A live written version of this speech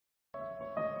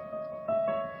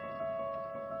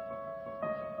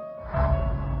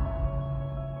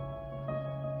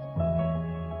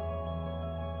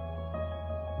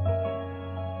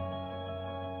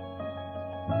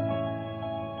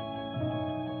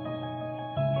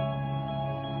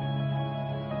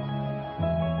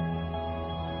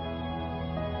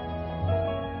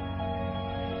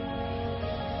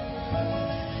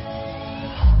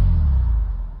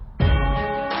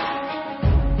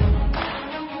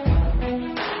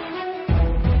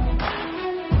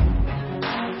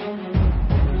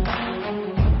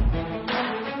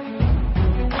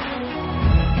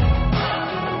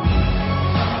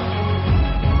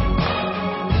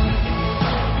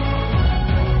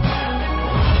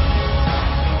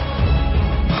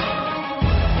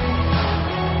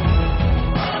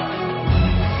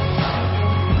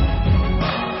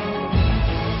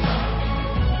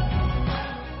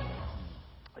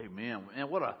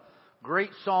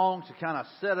song to kind of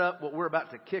set up what we're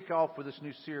about to kick off with this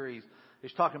new series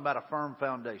is talking about a firm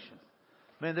foundation.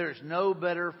 Man, there is no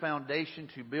better foundation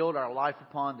to build our life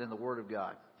upon than the Word of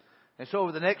God. And so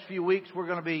over the next few weeks, we're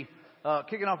going to be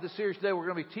kicking off this series today. We're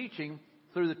going to be teaching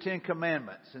through the Ten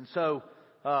Commandments. And so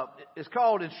it's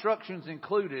called Instructions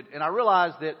Included. And I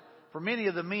realize that for many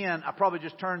of the men, I probably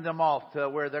just turned them off to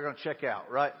where they're going to check out,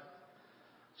 right?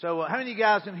 So how many of you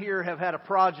guys in here have had a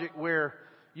project where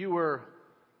you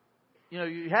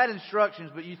had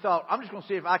instructions, but you thought, I'm just going to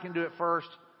see if I can do it first,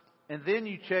 and then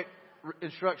you check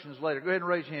instructions later? Go ahead and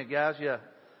raise your hand, guys.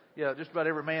 Yeah, just about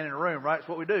every man in the room, right? That's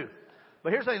what we do.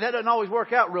 But here's the thing, that doesn't always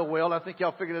work out real well. I think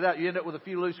y'all figured it out. You end up with a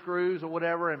few loose screws or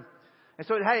whatever, and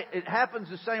so it happens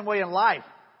the same way in life,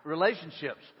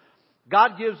 relationships.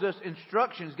 God gives us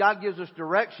instructions. God gives us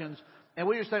directions, and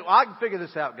we just think, well, I can figure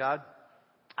this out, God.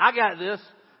 I got this.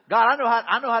 God,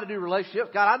 I know how to do relationships.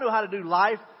 God, I know how to do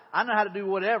life. I know how to do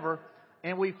whatever.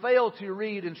 And we fail to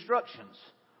read instructions.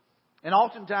 And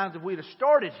oftentimes, if we'd have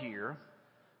started here,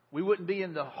 we wouldn't be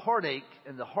in the heartache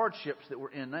and the hardships that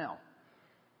we're in now.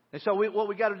 And so what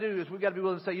we got to do is we got to be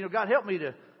willing to say, God, help me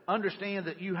to understand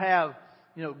that you have,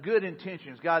 good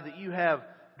intentions. God, that you have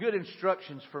good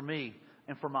instructions for me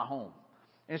and for my home.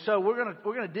 And so we're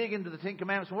gonna dig into the Ten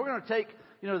Commandments, and we're gonna take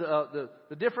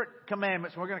the different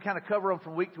commandments, and we're gonna kind of cover them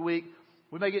from week to week.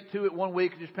 We may get to it one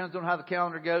week; it just depends on how the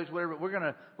calendar goes, whatever. We're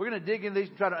gonna dig into these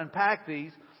and try to unpack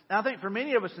these. And I think for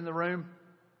many of us in the room,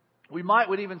 we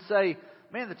would even say,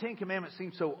 "Man, the Ten Commandments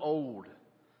seem so old."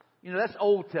 That's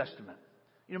Old Testament.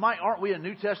 Aren't we a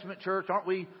New Testament church? Aren't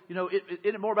we? Isn't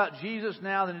it more about Jesus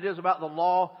now than it is about the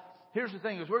law? Here's the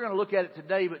thing: is we're going to look at it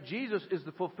today, but Jesus is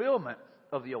the fulfillment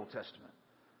of the Old Testament.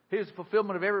 He is the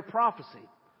fulfillment of every prophecy.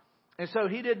 And so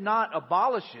He did not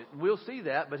abolish it. And we'll see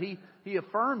that, but He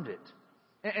affirmed it.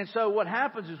 And so what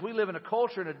happens is we live in a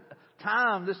culture and a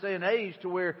time, this day and age, to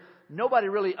where nobody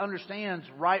really understands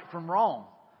right from wrong.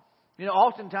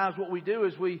 Oftentimes what we do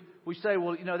is we say,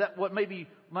 well, that what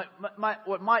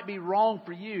might be wrong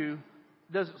for you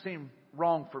doesn't seem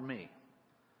wrong for me.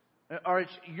 Or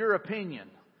it's your opinion.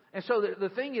 And so the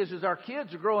thing is our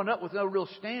kids are growing up with no real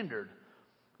standard.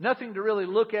 Nothing to really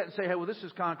look at and say, hey, well, this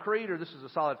is concrete or this is a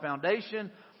solid foundation.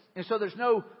 And so there's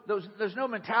no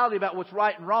mentality about what's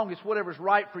right and wrong. It's whatever's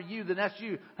right for you, then that's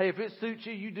you. Hey, if it suits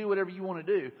you, you do whatever you want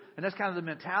to do. And that's kind of the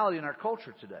mentality in our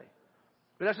culture today.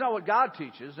 But that's not what God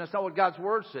teaches. That's not what God's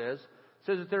Word says. It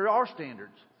says that there are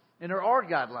standards and there are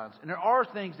guidelines and there are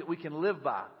things that we can live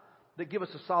by that give us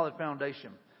a solid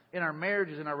foundation in our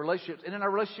marriages, in our relationships, and in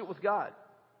our relationship with God.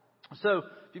 So if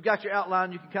you've got your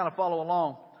outline, you can kind of follow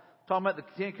along. Talking about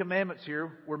the Ten Commandments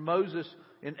here, where Moses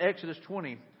in Exodus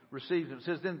 20 receives them. It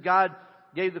says, then God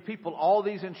gave the people all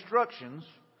these instructions.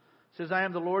 It says, I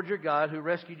am the Lord your God who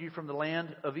rescued you from the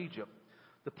land of Egypt,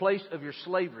 the place of your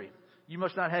slavery. You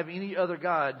must not have any other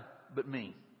God but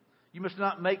me. You must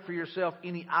not make for yourself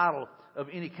any idol of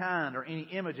any kind or any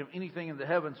image of anything in the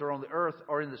heavens or on the earth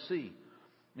or in the sea.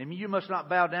 And you must not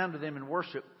bow down to them and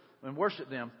worship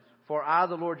them. For I,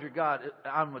 the Lord your God,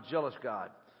 I'm a jealous God,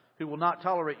 who will not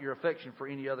tolerate your affection for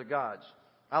any other gods.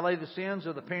 I lay the sins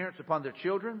of the parents upon their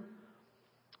children.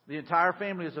 The entire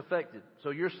family is affected. So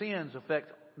your sins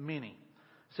affect many.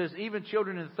 It says, even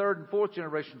children in the third and fourth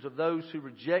generations of those who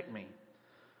reject me.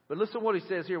 But listen to what he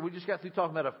says here. We just got through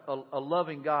talking about a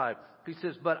loving God. He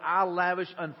says, but I lavish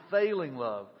unfailing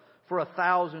love for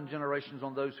 1,000 generations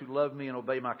on those who love me and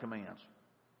obey my commands.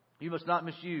 You must not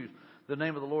misuse the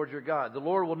name of the Lord your God. The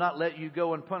Lord will not let you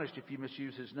go unpunished if you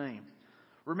misuse His name.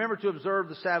 Remember to observe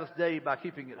the Sabbath day by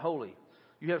keeping it holy.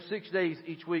 You have 6 days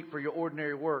each week for your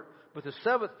ordinary work, but the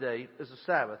seventh day is a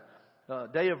Sabbath,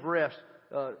 day of rest,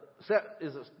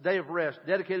 is a day of rest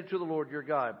dedicated to the Lord your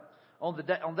God. On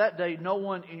that day, no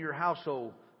one in your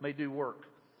household may do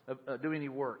any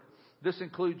work. This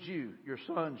includes you, your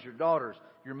sons, your daughters,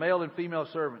 your male and female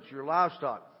servants, your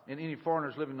livestock, and any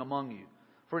foreigners living among you.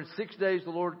 For in 6 days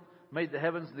the Lord made the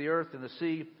heavens, the earth, and the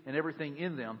sea, and everything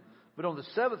in them. But on the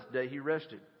seventh day He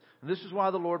rested. And this is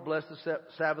why the Lord blessed the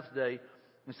Sabbath day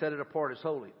and set it apart as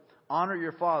holy. Honor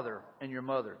your father and your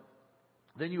mother.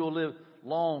 Then you will live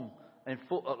long and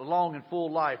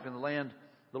full life in the land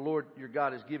the Lord your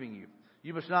God is giving you.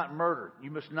 You must not murder.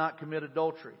 You must not commit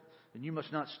adultery. And you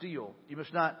must not steal. You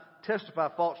must not testify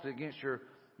falsely against your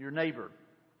neighbor.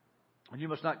 And you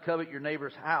must not covet your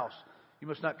neighbor's house. You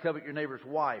must not covet your neighbor's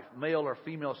wife, male or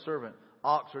female servant,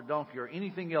 ox or donkey, or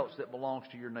anything else that belongs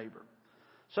to your neighbor.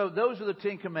 So those are the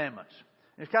Ten Commandments.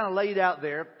 And it's kind of laid out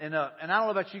there. And I don't know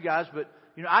about you guys, but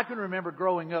I can remember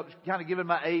growing up, kind of giving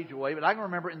my age away, but I can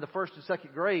remember in the first and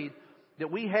second grade that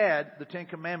we had the Ten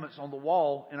Commandments on the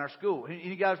wall in our school.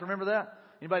 Any guys remember that?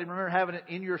 Anybody remember having it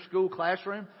in your school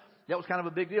classroom? That was kind of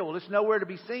a big deal. Well, it's nowhere to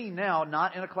be seen now,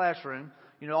 not in a classroom.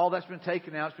 All that's been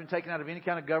taken out. It's been taken out of any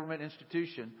kind of government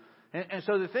institution. And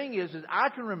so the thing is I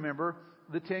can remember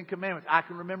the Ten Commandments. I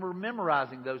can remember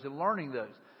memorizing those and learning those.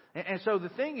 And so the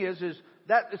thing is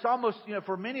that it's almost,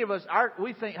 for many of us,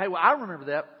 we think, hey, well, I remember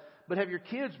that. But have your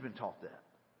kids been taught that?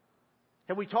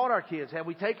 Have we taught our kids? Have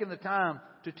we taken the time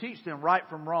to teach them right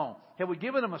from wrong? Have we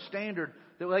given them a standard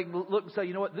that they can look and say,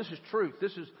 you know what, this is truth.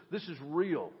 This is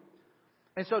real.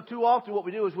 And so too often what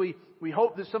we do is we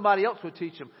hope that somebody else would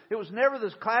teach them. It was never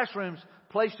this classroom's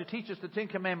place to teach us the Ten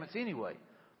Commandments anyway.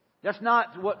 That's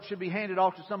not what should be handed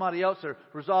off to somebody else or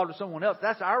resolved to someone else.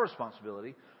 That's our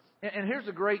responsibility. And here's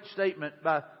a great statement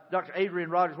by Dr. Adrian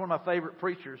Rogers, one of my favorite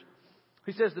preachers.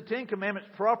 He says, the Ten Commandments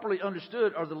properly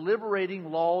understood are the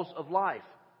liberating laws of life.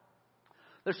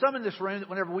 There's some in this room that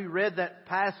whenever we read that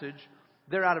passage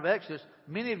there out of Exodus,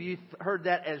 many of you heard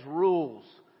that as rules.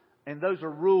 And those are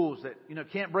rules that,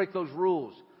 can't break those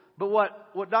rules. But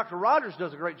what Dr. Rogers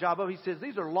does a great job of, he says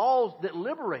these are laws that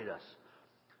liberate us.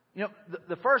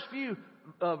 The first few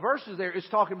verses there is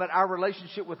talking about our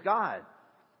relationship with God.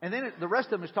 And then the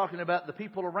rest of them is talking about the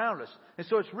people around us. And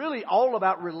so it's really all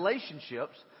about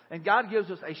relationships. And God gives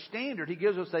us a standard. He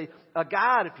gives us a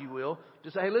guide, if you will,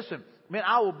 to say, hey, listen, man,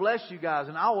 I will bless you guys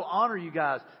and I will honor you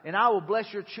guys and I will bless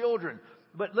your children.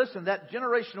 But listen, that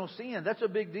generational sin, that's a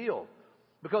big deal.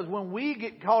 Because when we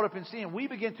get caught up in sin, we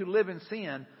begin to live in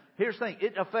sin. Here's the thing.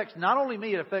 It affects not only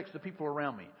me, it affects the people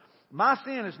around me. My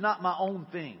sin is not my own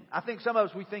thing. I think some of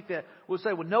us, we think that we'll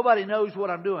say, well, nobody knows what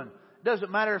I'm doing. It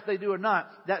doesn't matter if they do or not.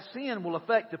 That sin will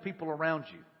affect the people around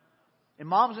you. And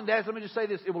moms and dads, let me just say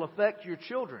this. It will affect your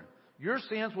children. Your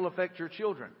sins will affect your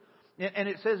children. And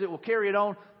it says it will carry it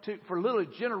on for literally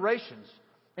generations.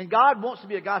 And God wants to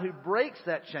be a God who breaks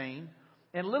that chain.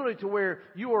 And literally to where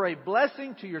you are a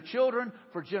blessing to your children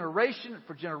for generation,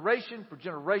 for generation, for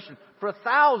generation, for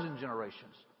 1,000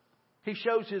 generations. He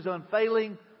shows His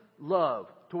unfailing love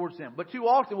towards them. But too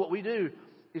often what we do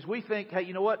is we think, hey,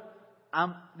 you know what?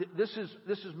 This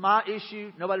is my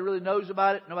issue. Nobody really knows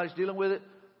about it. Nobody's dealing with it.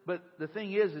 But the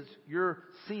thing is your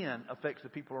sin affects the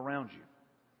people around you.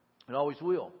 It always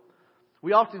will.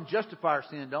 We often justify our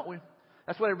sin, don't we?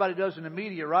 That's what everybody does in the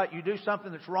media, right? You do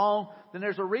something that's wrong, then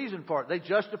there's a reason for it. They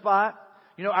justify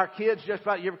it. Our kids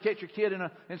justify it. You ever catch your kid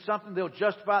in something, they'll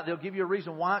justify it. They'll give you a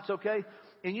reason why it's okay.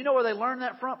 And you know where they learn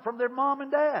that from? From their mom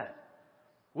and dad.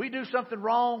 We do something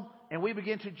wrong and we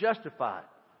begin to justify it.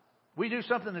 We do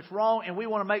something that's wrong and we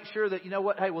want to make sure that,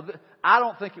 I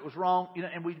don't think it was wrong,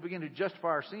 and we begin to justify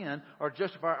our sin or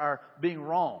justify our being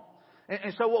wrong.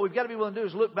 And so what we've got to be willing to do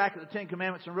is look back at the Ten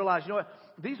Commandments and realize,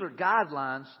 these are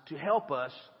guidelines to help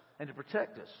us and to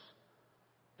protect us.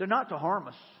 They're not to harm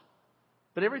us.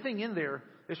 But everything in there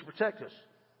is to protect us.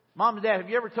 Mom and Dad, have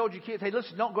you ever told your kids, hey,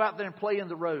 listen, don't go out there and play in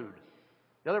the road?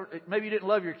 Maybe you didn't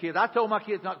love your kids. I told my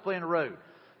kids not to play in the road.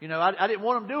 I didn't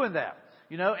want them doing that.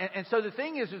 And so the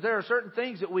thing is there are certain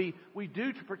things that we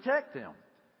do to protect them.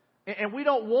 And we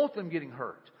don't want them getting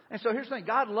hurt. And so here's the thing.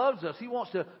 God loves us. He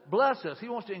wants to bless us. He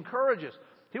wants to encourage us.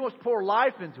 He wants to pour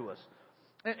life into us.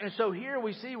 And so here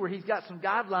we see where He's got some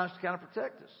guidelines to kind of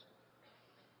protect us.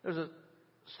 There's a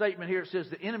statement here. It says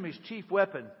the enemy's chief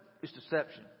weapon is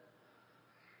deception.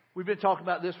 We've been talking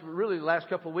about this for really the last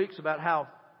couple of weeks about how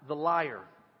the liar,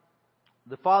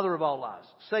 the father of all lies,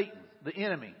 Satan, the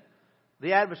enemy,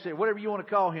 the adversary, whatever you want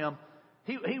to call him,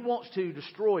 he wants to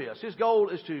destroy us. His goal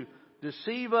is to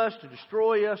deceive us, to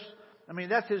destroy us. I mean,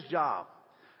 that's his job.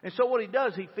 And so what he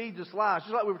does, he feeds us lies.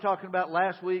 Just like we were talking about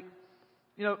last week.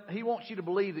 He wants you to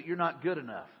believe that you're not good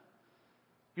enough.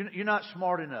 You're not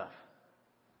smart enough.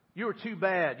 You are too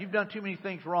bad. You've done too many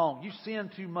things wrong. You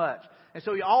sin too much. And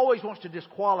so he always wants to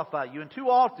disqualify you. And too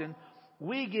often,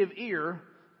 we give ear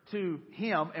to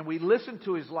him and we listen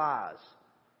to his lies.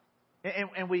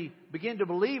 And we begin to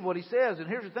believe what he says. And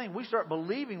here's the thing. We start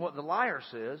believing what the liar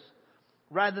says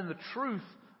rather than the truth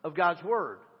of God's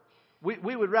Word.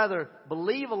 We would rather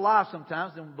believe a lie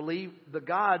sometimes than believe the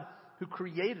God who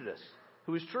created us,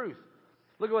 who is truth.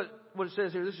 Look at what it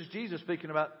says here. This is Jesus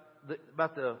speaking about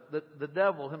the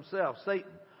devil himself, Satan.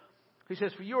 He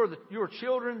says, for you are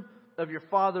children of your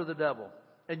father the devil,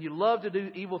 and you love to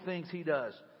do evil things he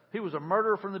does. He was a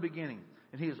murderer from the beginning,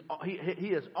 and he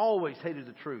has always hated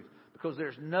the truth because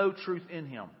there's no truth in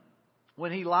him.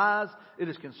 When he lies, it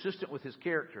is consistent with his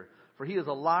character, for he is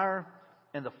a liar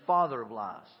and the father of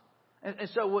lies.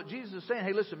 And so what Jesus is saying,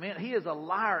 hey, listen, man, he is a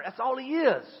liar. That's all he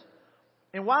is.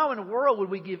 And why in the world would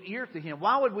we give ear to him?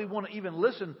 Why would we want to even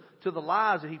listen to the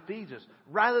lies that he feeds us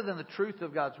rather than the truth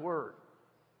of God's Word?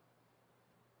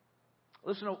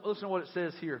 Listen to what it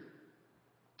says here.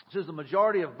 It says the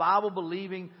majority of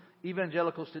Bible-believing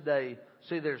evangelicals today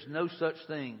say there's no such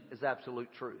thing as absolute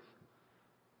truth.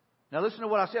 Now listen to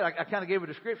what I said. I kind of gave a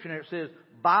description here. It says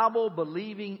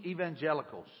Bible-believing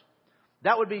evangelicals.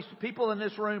 That would be people in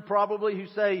this room probably who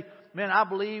say, man, I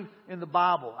believe in the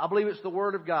Bible. I believe it's the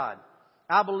Word of God.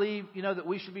 I believe, that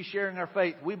we should be sharing our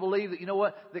faith. We believe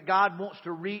that, that God wants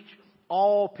to reach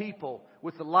all people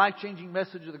with the life-changing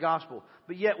message of the gospel.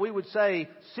 But yet we would say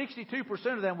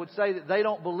 62% of them would say that they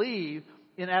don't believe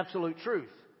in absolute truth.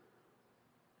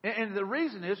 And the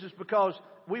reason is because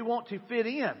we want to fit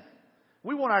in.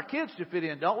 We want our kids to fit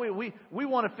in, don't we? We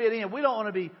want to fit in. We don't want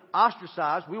to be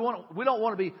ostracized. We don't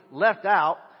want to be left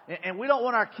out. And we don't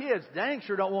want our kids, dang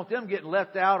sure don't want them getting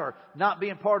left out or not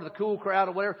being part of the cool crowd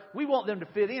or whatever. We want them to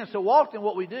fit in. So often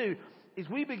what we do is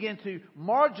we begin to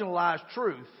marginalize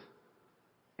truth.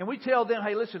 And we tell them,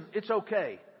 hey, listen, it's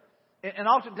okay. And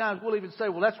oftentimes we'll even say,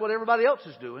 well, that's what everybody else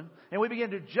is doing. And we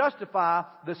begin to justify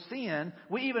the sin.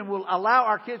 We even will allow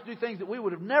our kids to do things that we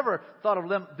would have never thought of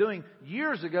them doing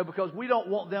years ago because we don't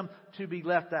want them to be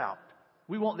left out.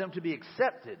 We want them to be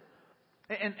accepted.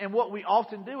 And what we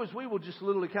often do is we will just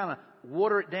literally kind of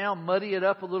water it down, muddy it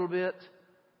up a little bit.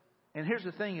 And here's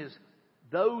the thing is,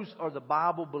 those are the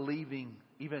Bible-believing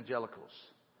evangelicals.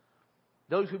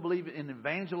 Those who believe in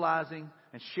evangelizing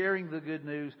and sharing the good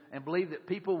news and believe that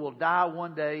people will die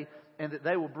one day and that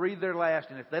they will breathe their last.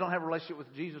 And if they don't have a relationship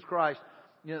with Jesus Christ,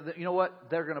 you know what?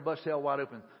 They're going to bust hell wide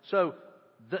open. So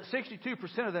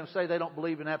 62% of them say they don't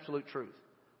believe in absolute truth.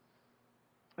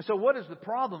 And so what is the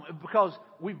problem? Because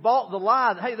we bought the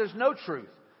lie that, hey, there's no truth.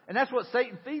 And that's what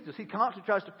Satan feeds us. He constantly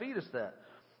tries to feed us that.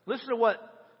 Listen to what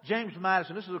James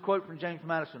Madison, this is a quote from James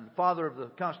Madison, the father of the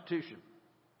Constitution.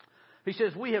 He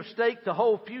says, we have staked the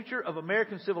whole future of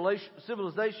American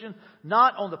civilization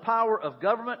not on the power of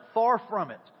government, far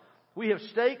from it. We have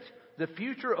staked the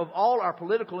future of all our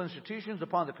political institutions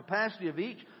upon the capacity of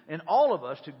each and all of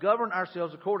us to govern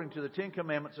ourselves according to the Ten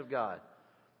Commandments of God.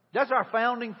 That's our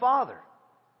founding father.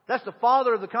 That's the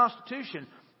father of the Constitution,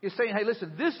 is saying, hey,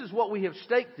 listen, this is what we have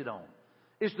staked it on.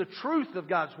 It's the truth of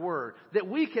God's Word, that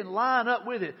we can line up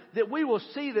with it, that we will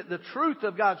see that the truth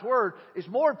of God's Word is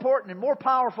more important and more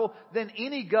powerful than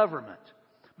any government.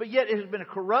 But yet it has been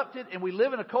corrupted, and we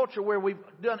live in a culture where we've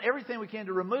done everything we can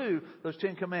to remove those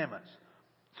Ten Commandments.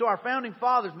 So our founding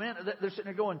fathers, man, they're sitting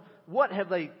there going, what have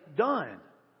they done?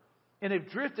 And they've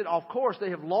drifted off course. They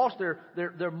have lost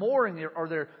their mooring or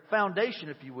their foundation,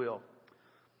 if you will.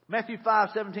 Matthew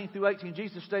 5:17-18,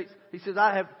 Jesus states, He says,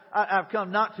 I have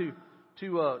come not to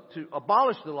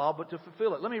abolish the law, but to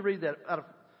fulfill it. Let me read that out of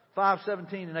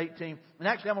 5:17 and 18. And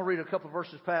actually, I'm going to read a couple of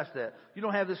verses past that. You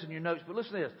don't have this in your notes, but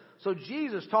listen to this. So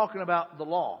Jesus talking about the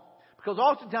law. Because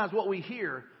oftentimes what we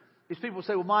hear is people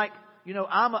say, well, Mike,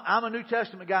 I'm a New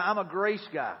Testament guy. I'm a grace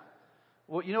guy.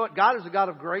 Well, you know what? God is a God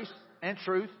of grace and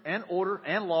truth and order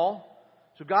and law.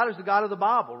 So God is the God of the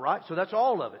Bible, right? So that's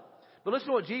all of it. But listen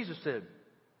to what Jesus said.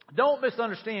 Don't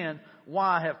misunderstand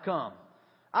why I have come.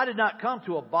 I did not come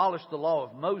to abolish the law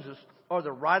of Moses or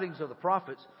the writings of the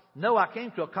prophets. No, I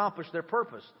came to accomplish their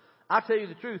purpose. I tell you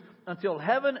the truth, until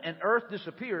heaven and earth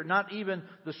disappear, not even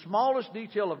the smallest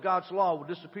detail of God's law will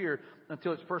disappear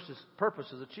until its purpose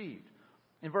is achieved.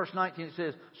 In verse 19 it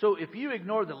says, so if you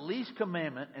ignore the least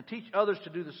commandment and teach others to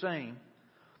do the same,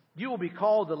 you will be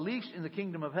called the least in the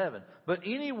kingdom of heaven. But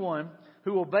anyone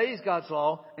who obeys God's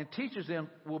law and teaches them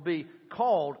will be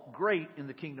called great in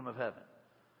the kingdom of heaven.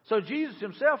 So Jesus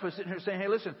himself is sitting here saying, hey,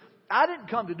 listen, I didn't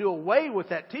come to do away with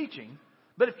that teaching,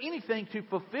 but if anything, to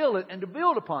fulfill it and to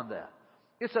build upon that.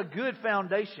 It's a good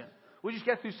foundation. We just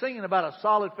got through singing about a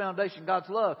solid foundation, God's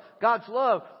love. God's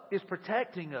love is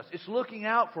protecting us. It's looking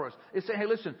out for us. It's saying, hey,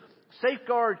 listen,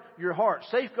 safeguard your heart,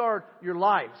 safeguard your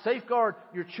life, safeguard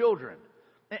your children.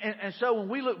 And so when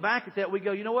we look back at that, we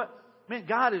go, you know what? Man,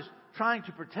 God is trying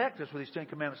to protect us with these Ten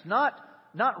Commandments.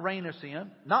 Not rein us in,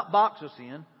 not box us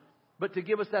in, but to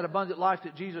give us that abundant life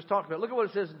that Jesus talked about. Look at what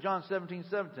it says in John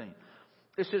 17:17.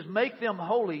 It says, make them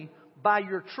holy by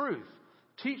your truth.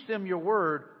 Teach them your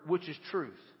word, which is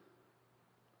truth.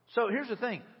 So here's the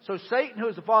thing. So Satan, who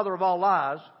is the father of all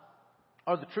lies,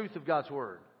 are the truth of God's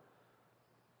word.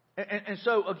 And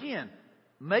so again,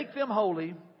 make them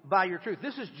holy by your truth.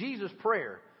 This is Jesus'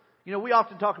 prayer. We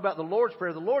often talk about the Lord's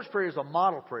Prayer. The Lord's Prayer is a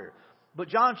model prayer. But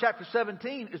John chapter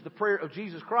 17 is the prayer of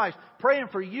Jesus Christ, praying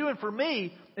for you and for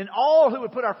me and all who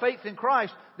would put our faith in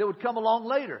Christ that would come along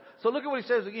later. So look at what he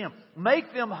says again.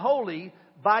 Make them holy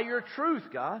by your truth,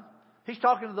 God. He's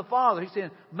talking to the Father. He's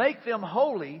saying, make them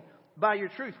holy by your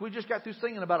truth. We just got through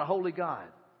singing about a holy God.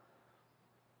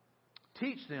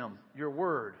 Teach them your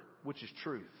word, which is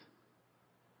truth.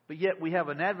 But yet we have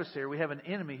an adversary, we have an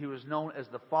enemy who is known as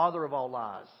the father of all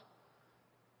lies.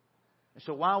 And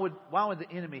so why would the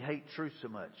enemy hate truth so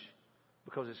much?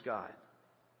 Because it's God.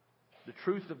 The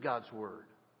truth of God's Word.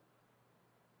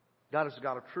 God is a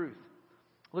God of truth.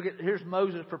 Look at, here's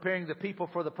Moses preparing the people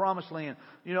for the promised land.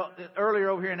 You know, earlier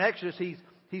over here in Exodus,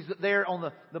 he's there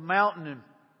on the mountain,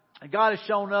 and God has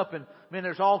shown up, and man,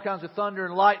 there's all kinds of thunder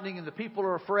and lightning, and the people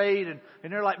are afraid, and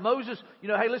they're like, Moses, you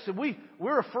know, hey, listen,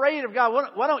 we're afraid of God.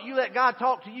 Why don't you let God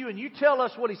talk to you, and you tell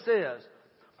us what He says?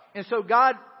 And so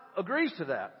God agrees to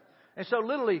that. And so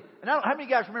literally, and how many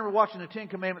guys remember watching the Ten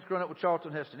Commandments growing up with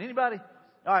Charlton Heston? Anybody?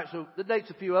 All right, so that dates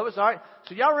a few of us. All right,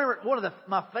 so y'all remember one of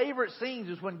my favorite scenes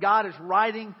is when God is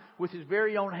writing with His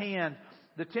very own hand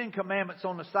the Ten Commandments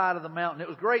on the side of the mountain. It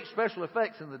was great special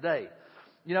effects in the day,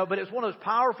 you know, but it's one of those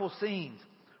powerful scenes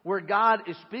where God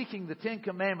is speaking the Ten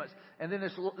Commandments, and then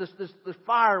this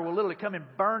fire will literally come and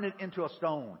burn it into a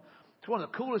stone. It's one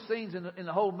of the coolest scenes in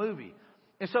the whole movie.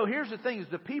 And so here's the thing: is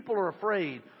the people are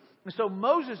afraid, and so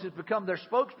Moses has become their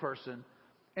spokesperson.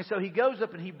 And so he goes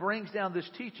up and he brings down this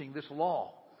teaching, this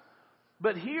law.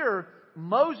 But here,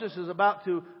 Moses is about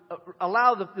to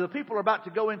allow the people are about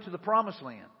to go into the promised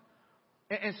land.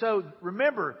 And so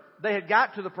remember, they had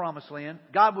got to the promised land.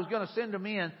 God was going to send them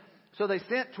in. So they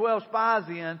sent 12 spies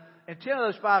in. And 10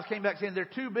 of those spies came back saying, they're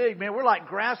too big, man. We're like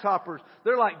grasshoppers.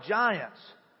 They're like giants.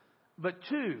 But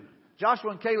 2,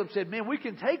 Joshua and Caleb said, man, we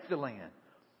can take the land.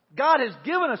 God has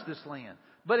given us this land.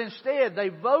 But instead, they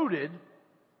voted.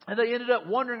 And they ended up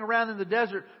wandering around in the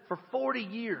desert for 40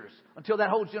 years until that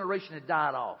whole generation had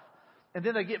died off. And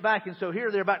then they get back, and so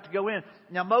here they're about to go in.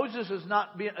 Now Moses is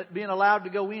not being allowed to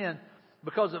go in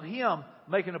because of him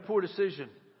making a poor decision,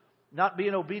 not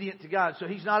being obedient to God. So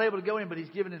he's not able to go in, but he's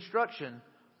giving instruction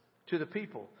to the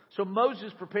people. So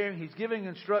Moses preparing, he's giving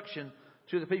instruction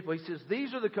to the people. He says,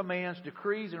 these are the commands,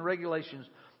 decrees, and regulations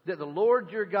that the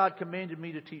Lord your God commanded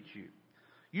me to teach you.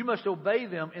 You must obey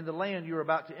them in the land you are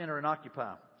about to enter and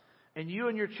occupy. And you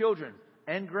and your children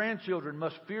and grandchildren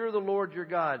must fear the Lord your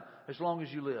God as long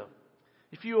as you live.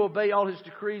 If you obey all His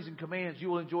decrees and commands, you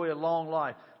will enjoy a long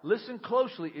life. Listen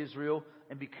closely, Israel,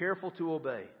 and be careful to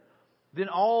obey. Then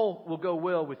all will go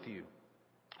well with you.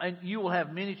 And you will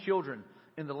have many children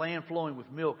in the land flowing with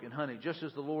milk and honey, just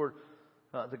as the Lord,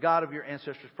 the God of your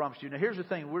ancestors, promised you. Now here's the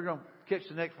thing. We're going to catch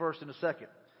the next verse in a second.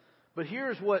 But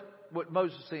here's what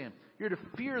Moses is saying. You're to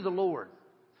fear the Lord.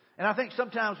 And I think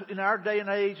sometimes in our day and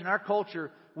age, in our culture,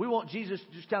 we want Jesus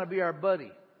to just kind of be our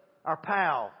buddy, our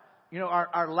pal, you know,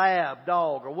 our lab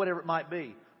dog or whatever it might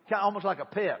be. Kind of almost like a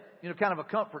pet, you know, kind of a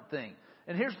comfort thing.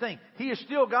 And here's the thing. He is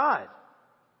still God.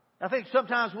 I think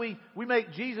sometimes we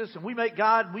make Jesus and we make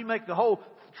God, we make the whole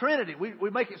Trinity. We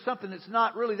make it something that's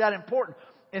not really that important.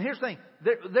 And here's the thing.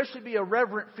 There should be a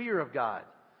reverent fear of God.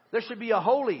 There should be a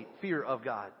holy fear of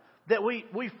God. That we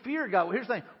fear God. Well, here's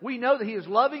the thing. We know that He is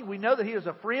loving. We know that He is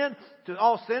a friend to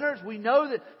all sinners. We know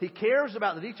that He cares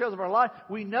about the details of our life.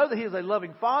 We know that He is a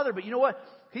loving Father. But you know what?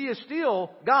 He is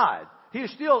still God. He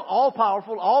is still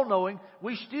all-powerful, all-knowing.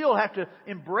 We still have to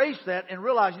embrace that and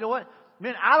realize, you know what?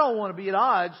 Man, I don't want to be at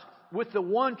odds with the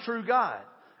one true God.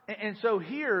 And so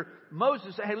here,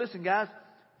 Moses said, hey, listen, guys,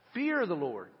 fear the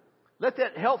Lord. Let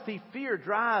that healthy fear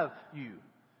drive you.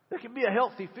 There can be a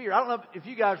healthy fear. I don't know if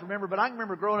you guys remember, but I can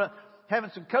remember growing up having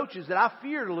some coaches that I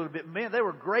feared a little bit. Man, they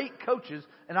were great coaches,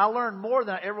 and I learned more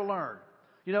than I ever learned,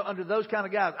 you know, under those kind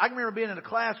of guys. I can remember being in a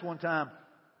class one time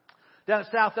down in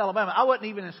South Alabama. I wasn't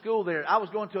even in school there. I was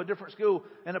going to a different school,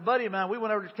 and a buddy of mine, we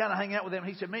went over to kind of hang out with him.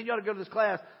 He said, man, you ought to go to this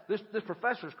class. This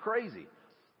professor's crazy.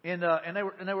 And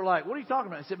they were like, what are you talking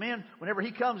about? He said, man, whenever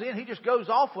he comes in, he just goes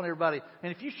off on everybody.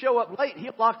 And if you show up late,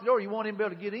 he'll lock the door. You won't even be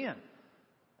able to get in.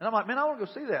 And I'm like, man, I want to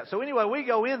go see that. So anyway, we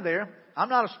go in there. I'm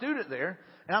not a student there.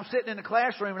 And I'm sitting in the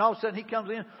classroom, and all of a sudden he comes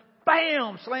in,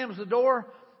 bam, slams the door.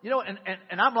 You know,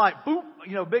 and I'm like, boop,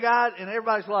 you know, big-eyed. And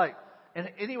everybody's like, and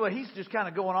anyway, he's just kind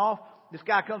of going off. This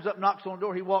guy comes up, knocks on the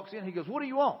door. He walks in. He goes, what do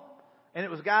you want? And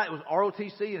it was a guy, it was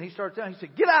ROTC. And he started telling, he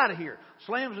said, get out of here.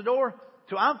 Slams the door.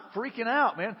 So I'm freaking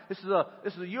out, man. This is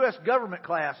a U.S. government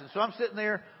class. And so I'm sitting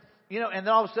there, you know, and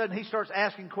then all of a sudden he starts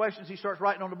asking questions. He starts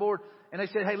writing on the board. And they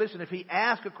said, hey, listen, if he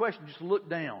asks a question, just look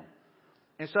down.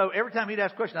 And so every time he'd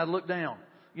ask a question, I'd look down,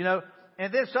 you know.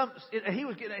 And then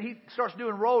he starts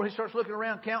doing roll. He starts looking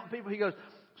around, counting people. He goes,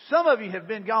 some of you have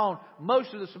been gone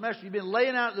most of the semester. You've been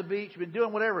laying out at the beach. You've been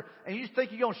doing whatever. And you just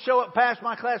think you're going to show up past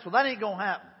my class. Well, that ain't going to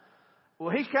happen.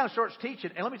 Well, he kind of starts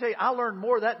teaching. And let me tell you, I learned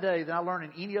more that day than I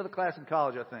learned in any other class in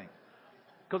college, I think.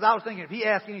 Because I was thinking, if he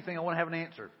asks anything, I want to have an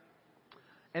answer.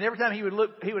 And every time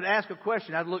he would ask a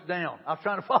question, I'd look down. I was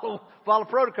trying to follow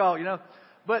protocol, you know.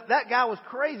 But that guy was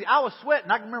crazy. I was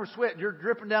sweating. I can remember sweating. You're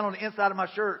dripping down on the inside of my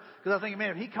shirt because I was thinking,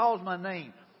 man, if he calls my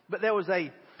name. But there was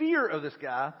a fear of this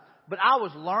guy. But I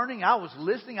was learning. I was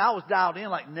listening. I was dialed in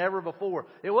like never before.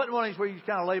 It wasn't one of these where you just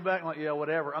kind of lay back and like, yeah,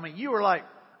 whatever. I mean, you were like,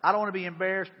 I don't want to be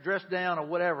embarrassed, dressed down or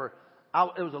whatever.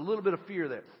 There was a little bit of fear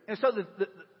there. And so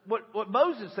what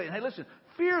Moses is saying, hey, listen,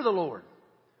 fear the Lord.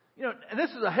 You know, and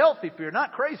this is a healthy fear,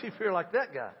 not crazy fear like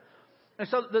that guy. And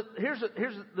so here's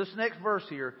this next verse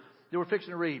here that we're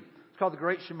fixing to read. It's called the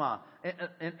Great Shema.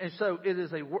 And so it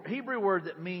is a Hebrew word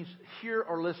that means hear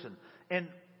or listen. And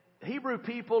Hebrew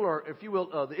people, or if you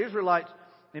will, the Israelites,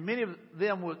 and many of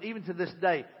them will, even to this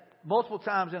day, multiple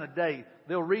times in a day,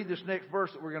 they'll read this next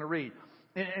verse that we're going to read.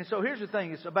 And so here's the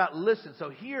thing. It's about listen. So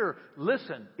hear,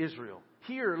 listen, Israel.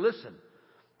 Hear, listen.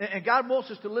 And God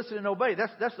wants us to listen and obey.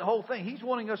 That's the whole thing. He's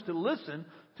wanting us to listen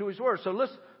to His Word. So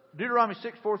listen, Deuteronomy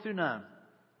 6:4-9.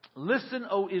 Listen,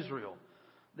 O Israel.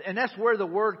 And that's where the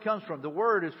word comes from. The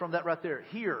word is from that right there.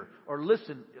 Hear or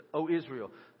listen, O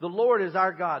Israel. The Lord is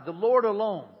our God, the Lord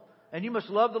alone. And you must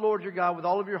love the Lord your God with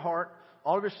all of your heart,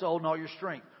 all of your soul, and all your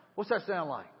strength. What's that sound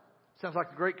like? Sounds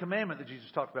like the great commandment that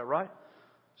Jesus talked about, right?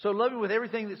 So love Him with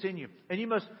everything that's in you. And you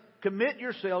must commit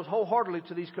yourselves wholeheartedly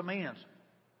to these commands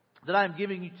that I am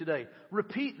giving you today.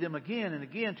 Repeat them again and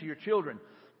again to your children.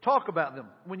 Talk about them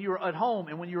when you are at home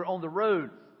and when you are on the road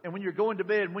and when you're going to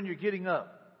bed and when you're getting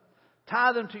up.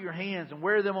 Tie them to your hands and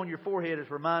wear them on your forehead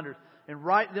as reminders and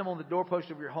write them on the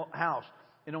doorpost of your house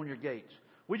and on your gates.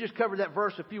 We just covered that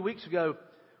verse a few weeks ago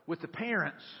with the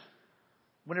parents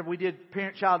whenever we did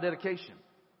parent-child dedication.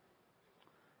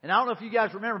 And I don't know if you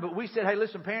guys remember, but we said, hey,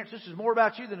 listen, parents, this is more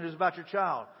about you than it is about your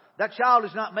child. That child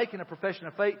is not making a profession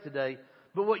of faith today.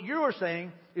 But what you are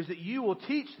saying is that you will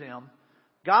teach them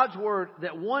God's Word,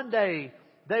 that one day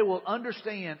they will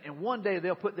understand and one day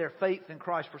they'll put their faith in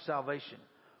Christ for salvation.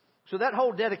 So that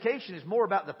whole dedication is more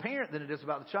about the parent than it is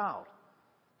about the child.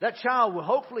 That child will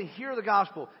hopefully hear the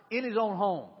gospel in his own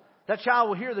home. That child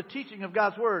will hear the teaching of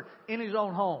God's Word in his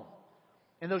own home.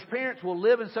 And those parents will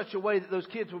live in such a way that those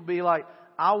kids will be like,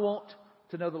 I want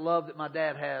to know the love that my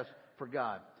dad has for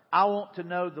God. I want to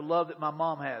know the love that my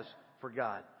mom has for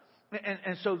God.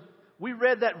 And so we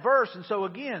read that verse. And so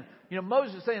again, you know,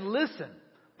 Moses is saying, listen,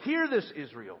 hear this,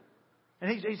 Israel.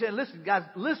 And he's saying, listen, guys,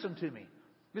 listen to me.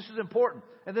 This is important.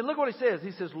 And then look what he says.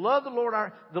 He says, love the Lord.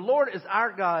 The Lord is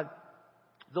our God,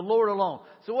 the Lord alone.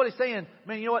 So what he's saying,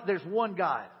 man, you know what? There's one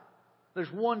God.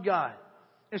 There's one God.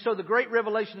 And so the great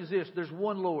revelation is this. There's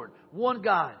one Lord, one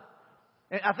God.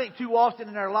 And I think too often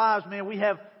in our lives, man, we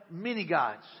have many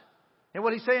gods. And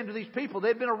what he's saying to these people,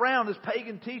 they've been around this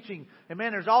pagan teaching. And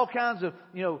man, there's all kinds of,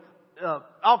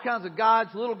 all kinds of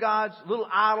gods, little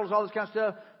idols, all this kind of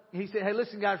stuff. And he said, hey,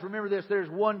 listen, guys, remember this. There's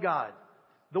one God,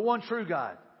 the one true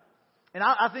God. And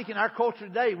I think in our culture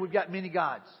today, we've got many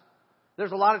gods.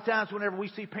 There's a lot of times whenever we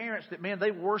see parents that, man,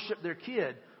 they worship their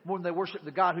kid more than they worship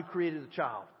the God who created the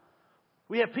child.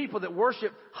 We have people that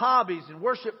worship hobbies and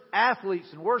worship athletes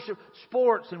and worship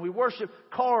sports and we worship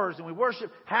cars and we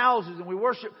worship houses and we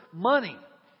worship money.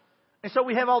 And so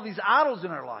we have all these idols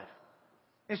in our life.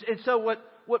 And so what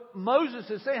Moses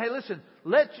is saying, hey, listen,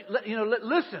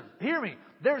 listen, hear me.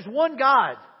 There's one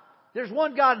God. There's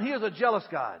one God and He is a jealous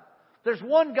God. There's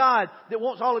one God that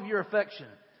wants all of your affection.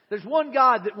 There's one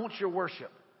God that wants your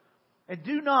worship. And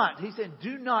He said,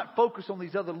 do not focus on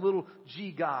these other little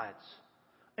G gods.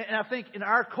 And I think in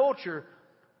our culture,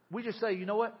 we just say, you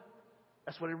know what?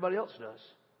 That's what everybody else does.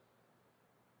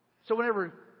 So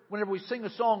whenever we sing a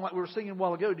song like we were singing a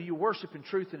while ago, do you worship in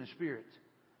truth and in spirit?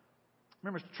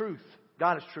 Remember, it's truth.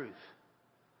 God is truth.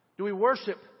 Do we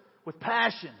worship with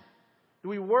passion? Do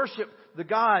we worship the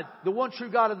God, the one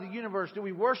true God of the universe? Do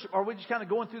we worship, or are we just kind of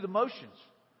going through the motions?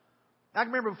 I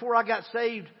can remember before I got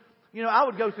saved, I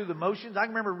would go through the motions. I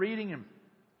can remember reading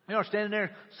and, standing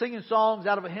there singing songs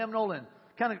out of a hymnal and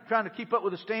kind of trying to keep up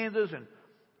with the stanzas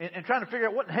and trying to figure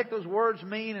out what the heck those words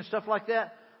mean and stuff like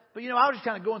that. But, I was just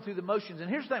kind of going through the motions. And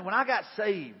here's the thing. When I got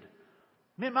saved,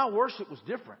 man, my worship was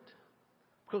different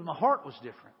because my heart was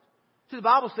different. See, the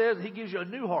Bible says that He gives you a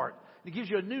new heart. He gives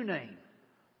you a new name.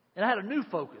 And I had a new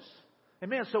focus.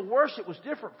 And, man, so worship was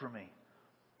different for me.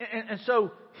 And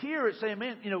so here it's saying,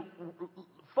 man,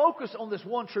 focus on this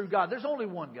one true God. There's only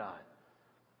one God.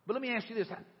 But let me ask you this.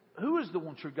 Who is the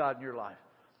one true God in your life?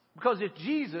 Because if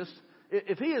Jesus,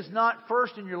 if He is not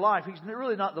first in your life, He's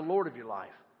really not the Lord of your life.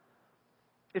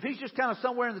 If He's just kind of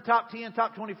somewhere in the top 10,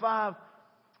 top 25,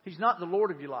 He's not the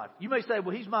Lord of your life. You may say,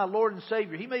 well, He's my Lord and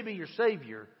Savior. He may be your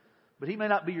Savior, but He may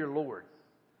not be your Lord.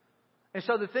 And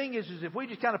so the thing is if we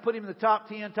just kind of put Him in the top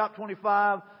 10, top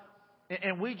 25,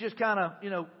 and we just kind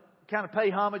of kind of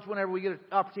pay homage whenever we get an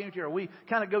opportunity, or we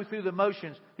kind of go through the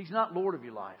motions. He's not Lord of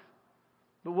your life.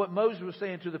 But what Moses was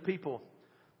saying to the people,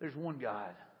 there's one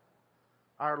God,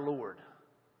 our Lord.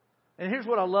 And here's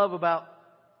what I love about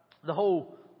the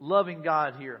whole loving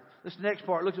God here. This next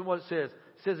part, look at what it says.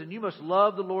 It says, and you must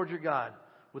love the Lord your God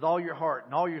with all your heart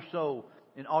and all your soul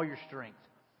and all your strength.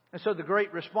 And so the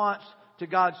great response to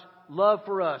God's love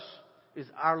for us is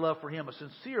our love for Him, a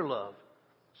sincere love.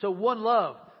 So one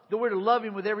love, that we're to love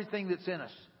Him with everything that's in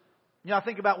us. You know, I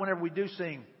think about whenever we do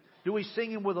sing, do we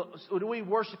sing Him or do we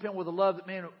worship Him with a love that,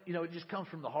 man, you know, it just comes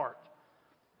from the heart?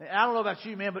 And I don't know about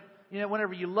you, man, but, you know,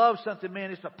 whenever you love something,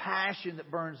 man, it's a passion that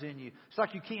burns in you. It's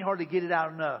like you can't hardly get it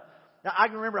out enough. Now, I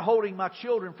can remember holding my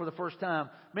children for the first time.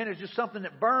 Man, it's just something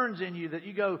that burns in you that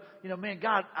you go, you know, man,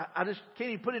 God, I just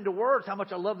can't even put into words how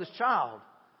much I love this child.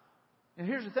 And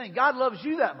here's the thing. God loves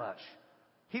you that much.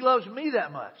 He loves me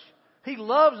that much. He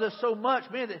loves us so much,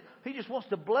 man, that He just wants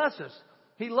to bless us.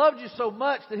 He loved you so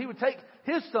much that He would take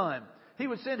His Son. He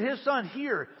would send His Son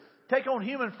here, take on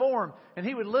human form, and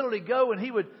He would literally go and He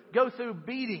would go through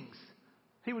beatings.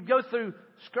 He would go through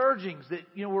scourgings that,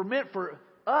 you know, were meant for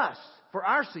us, for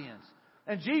our sins.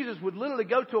 And Jesus would literally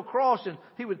go to a cross, and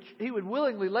He would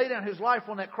willingly lay down His life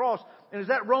on that cross. And as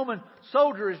that Roman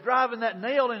soldier is driving that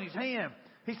nail in his hand,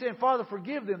 He's saying, Father,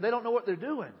 forgive them. They don't know what they're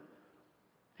doing.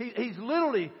 He's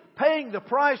literally paying the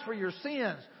price for your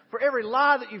sins, for every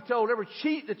lie that you've told, every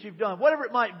cheat that you've done, whatever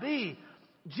it might be.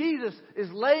 Jesus is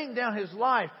laying down His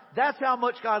life. That's how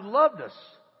much God loved us.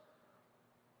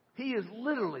 He is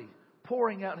literally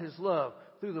pouring out His love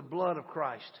through the blood of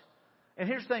Christ. And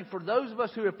here's the thing, for those of us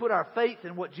who have put our faith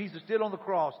in what Jesus did on the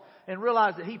cross and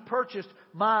realized that He purchased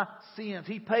my sins,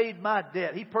 He paid my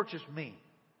debt, He purchased me.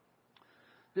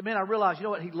 Then, man, I realized, you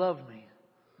know what? He loved me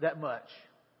that much.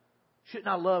 Shouldn't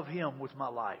I love Him with my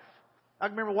life? I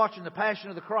remember watching The Passion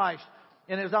of the Christ,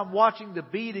 and as I'm watching the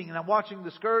beating, and I'm watching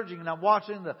the scourging, and I'm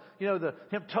watching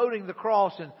Him toting the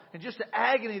cross, and just the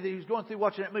agony that He was going through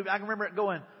watching that movie, I can remember it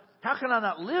going, how can I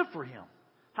not live for Him?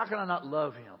 How can I not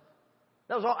love Him?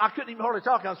 That was all. I couldn't even hardly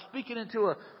talk. I was speaking into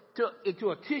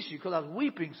a tissue because I was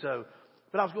weeping so.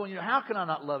 But I was going, you know, how can I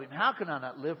not love Him? How can I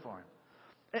not live for Him?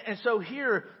 And so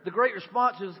here, the great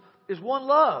response is one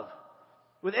love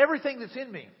with everything that's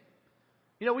in me.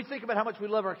 You know, we think about how much we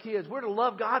love our kids. We're to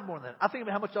love God more than that. I think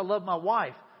about how much I love my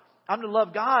wife. I'm to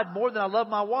love God more than I love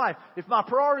my wife. If my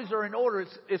priorities are in order,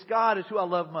 it's God is who I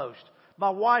love most.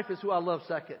 My wife is who I love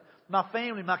second. My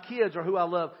family, my kids are who I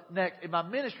love next. And my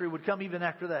ministry would come even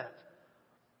after that.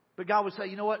 But God would say,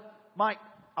 you know what, Mike,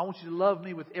 I want you to love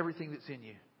me with everything that's in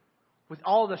you. With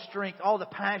all the strength, all the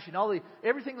passion,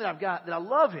 everything that I've got, that I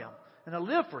love Him and I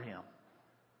live for Him.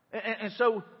 And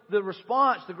so the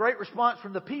response, the great response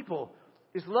from the people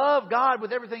is love God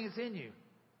with everything that's in you.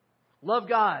 Love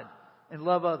God and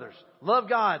love others. Love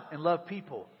God and love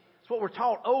people. It's what we're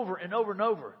taught over and over and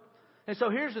over. And so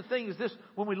here's the thing is this,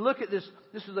 when we look at this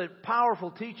is a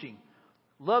powerful teaching.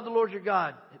 Love the Lord your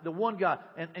God, the one God,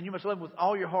 and you must love Him with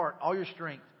all your heart, all your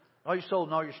strength, all your soul,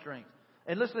 and all your strength.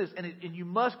 And listen to this, and you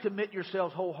must commit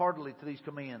yourselves wholeheartedly to these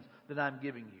commands that I'm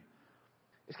giving you.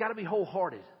 It's got to be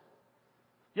wholehearted.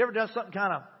 You ever done something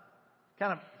kind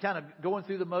of going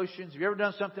through the motions? Have you ever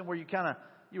done something where you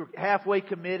were halfway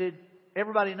committed?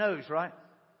 Everybody knows, right?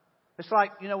 It's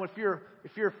like, you know, if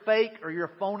you're fake or you're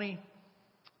a phony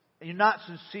and you're not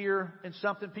sincere in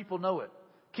something, people know it.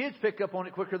 Kids pick up on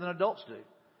it quicker than adults do.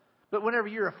 But whenever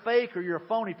you're a fake or you're a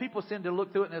phony, people tend to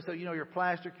look through it and they say, you know, you're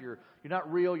plastic, you're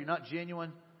not real, you're not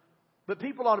genuine. But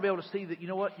people ought to be able to see that, you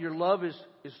know what, your love is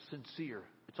sincere.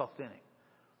 It's authentic.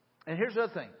 And here's the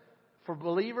other thing. For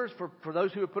believers, for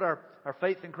those who have put our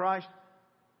faith in Christ,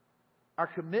 our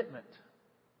commitment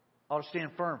ought to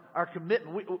stand firm. Our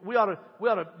commitment, we ought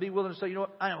to be willing to say, you know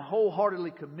what, I am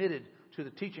wholeheartedly committed to the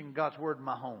teaching of God's Word in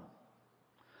my home.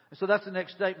 And so that's the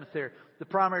next statement there. The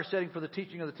primary setting for the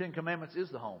teaching of the Ten Commandments is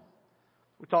the home.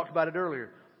 We talked about it earlier.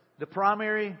 The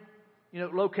primary,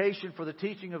 location for the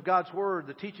teaching of God's Word,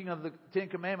 the teaching of the Ten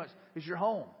Commandments is your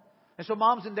home. And so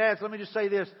moms and dads, let me just say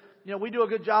this. We do a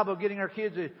good job of getting our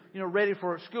kids, ready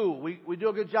for school. We do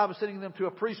a good job of sending them to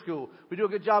a preschool. We do a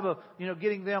good job of,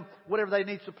 getting them whatever they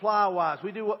need supply-wise.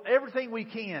 We do everything we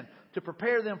can to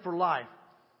prepare them for life.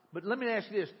 But let me ask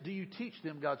you this. Do you teach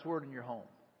them God's Word in your home?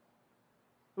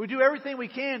 We do everything we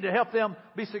can to help them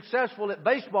be successful at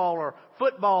baseball or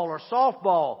football or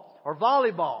softball or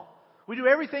volleyball. We do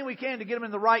everything we can to get them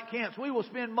in the right camps. We will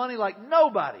spend money like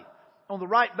nobody on the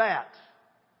right bats.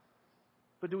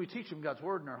 But do we teach them God's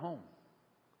Word in our home?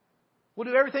 We'll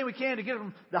do everything we can to get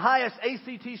them the highest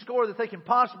ACT score that they can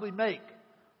possibly make.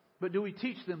 But do we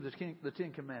teach them the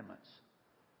Ten Commandments?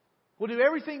 We'll do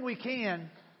everything we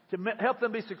can help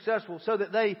them be successful so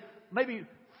that they maybe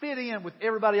fit in with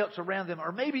everybody else around them,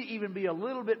 or maybe even be a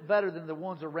little bit better than the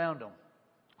ones around them,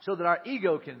 so that our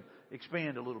ego can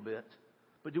expand a little bit.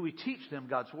 But do we teach them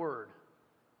God's Word?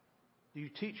 Do you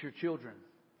teach your children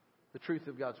the truth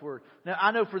of God's Word? Now,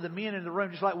 I know for the men in the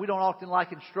room, just like we don't often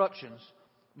like instructions.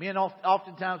 Men,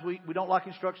 oftentimes we don't like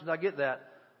instructions. I get that.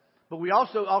 But we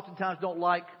also oftentimes don't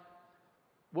like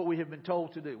what we have been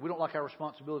told to do. We don't like our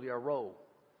responsibility, our role.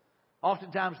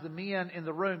 Oftentimes the men in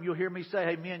the room, you'll hear me say,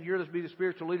 hey, men, you're to be the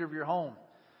spiritual leader of your home.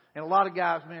 And a lot of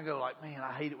guys, men, go like, man,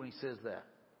 I hate it when he says that.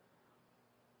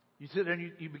 You sit there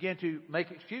and you begin to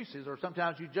make excuses, or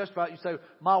sometimes you justify it. You say,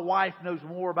 my wife knows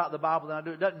more about the Bible than I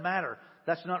do. It doesn't matter.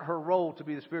 That's not her role to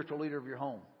be the spiritual leader of your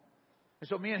home. And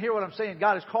so, men, hear what I'm saying.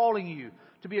 God is calling you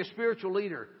to be a spiritual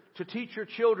leader, to teach your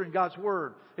children God's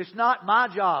Word. It's not my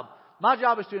job. My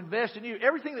job is to invest in you.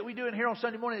 Everything that we do in here on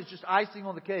Sunday morning is just icing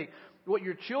on the cake. What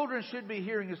your children should be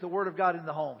hearing is the Word of God in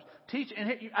the homes. Teach,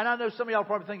 and I know some of y'all are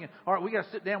probably thinking, all right, we got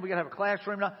to sit down, we got to have a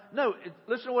classroom now. No,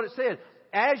 listen to what it said.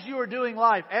 As you are doing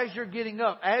life, as you're getting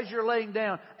up, as you're laying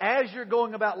down, as you're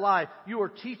going about life, you are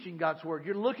teaching God's Word.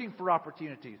 You're looking for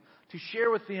opportunities to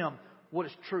share with them what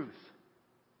is truth.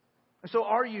 And so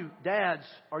are you, dads,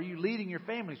 are you leading your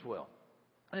families well?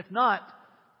 And if not,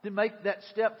 then make that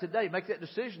step today. Make that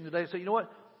decision today. Say, you know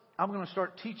what? I'm going to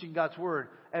start teaching God's Word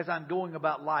as I'm going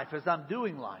about life, as I'm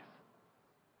doing life.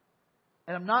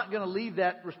 And I'm not going to leave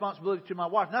that responsibility to my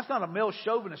wife. And that's not a male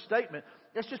chauvinist statement.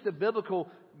 That's just a biblical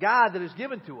guide that is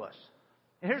given to us.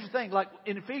 And here's the thing, like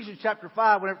in Ephesians chapter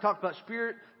 5, whenever it talks about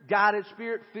Spirit-guided,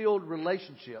 Spirit-filled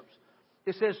relationships,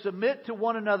 it says, submit to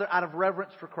one another out of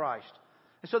reverence for Christ.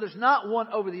 And so there's not one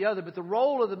over the other, but the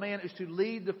role of the man is to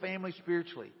lead the family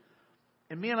spiritually.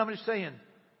 And men, I'm just saying,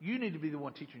 you need to be the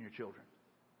one teaching your children.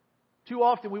 Too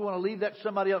often we want to leave that to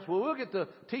somebody else. Well, we'll get the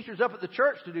teachers up at the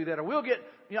church to do that. Or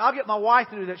I'll get my wife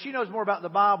to do that. She knows more about the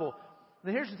Bible.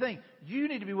 And here's the thing. You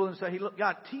need to be willing to say, hey, look,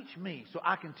 God, teach me so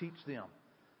I can teach them.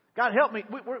 God, help me.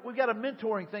 We've got a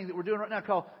mentoring thing that we're doing right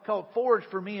now called Forge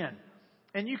for Men.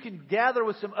 And you can gather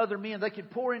with some other men. They can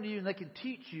pour into you and they can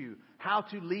teach you how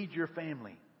to lead your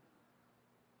family.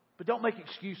 But don't make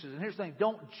excuses. And here's the thing.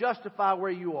 Don't justify where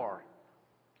you are.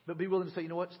 But be willing to say, you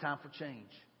know what? It's time for change.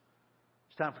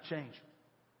 It's time for change.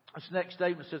 This next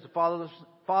statement says the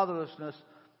fatherlessness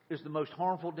is the most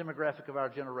harmful demographic of our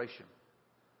generation.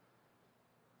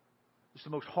 It's the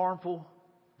most harmful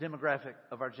demographic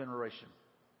of our generation.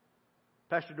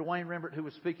 Pastor Dwayne Rembert, who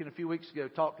was speaking a few weeks ago,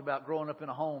 talked about growing up in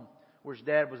a home where his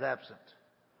dad was absent.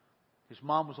 His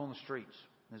mom was on the streets.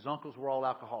 And his uncles were all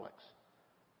alcoholics.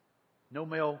 No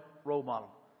male role model.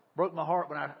 Broke my heart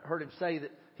when I heard him say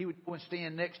that he would go and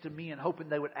stand next to men hoping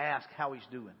they would ask how he's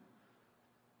doing.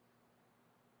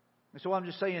 And so I'm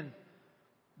just saying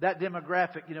that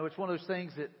demographic, it's one of those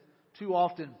things that too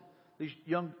often these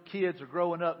young kids are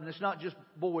growing up, and it's not just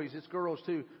boys, it's girls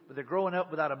too, but they're growing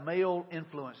up without a male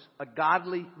influence, a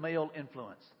godly male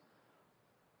influence.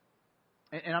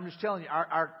 And I'm just telling you,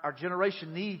 our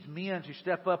generation needs men to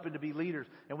step up and to be leaders.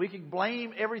 And we can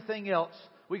blame everything else.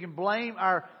 We can blame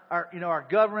our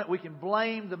government. We can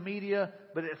blame the media.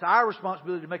 But it's our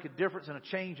responsibility to make a difference and a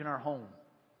change in our home.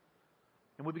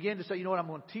 And we begin to say, you know what, I'm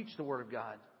going to teach the Word of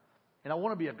God. And I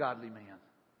want to be a godly man.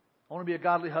 I want to be a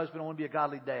godly husband. I want to be a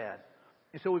godly dad.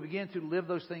 And so we begin to live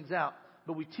those things out.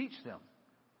 But we teach them.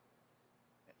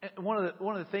 And one of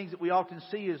the things that we often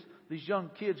see is these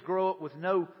young kids grow up with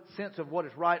no sense of what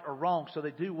is right or wrong, so they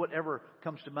do whatever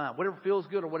comes to mind, whatever feels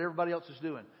good or what everybody else is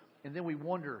doing. And then we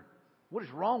wonder, what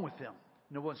is wrong with them?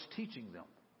 No one's teaching them.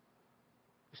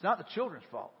 It's not the children's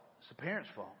fault. It's the parents'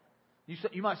 fault.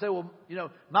 You might say, well,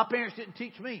 my parents didn't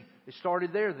teach me. It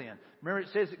started there then. Remember, it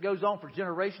says it goes on for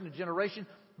generation to generation.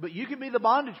 But you can be the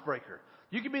bondage breaker.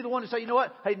 You can be the one to say, you know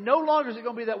what? Hey, no longer is it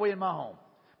going to be that way in my home.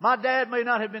 My dad may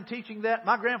not have been teaching that.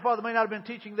 My grandfather may not have been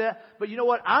teaching that. But you know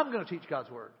what? I'm going to teach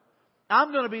God's Word.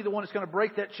 I'm going to be the one that's going to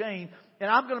break that chain. And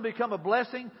I'm going to become a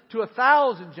blessing to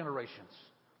 1,000 generations.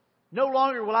 No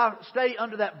longer will I stay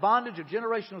under that bondage of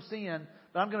generational sin.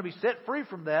 But I'm going to be set free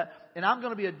from that. And I'm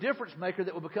going to be a difference maker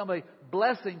that will become a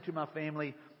blessing to my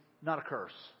family, not a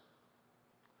curse.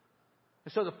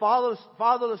 And so the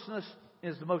fatherlessness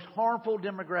is the most harmful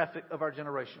demographic of our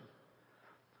generation.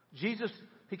 Jesus,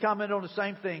 he commented on the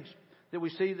same things that we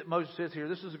see that Moses says here.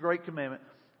 This is a great commandment.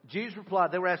 Jesus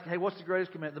replied, they were asking, hey, what's the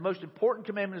greatest commandment? The most important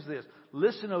commandment is this.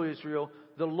 Listen, O Israel,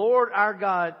 the Lord our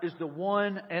God is the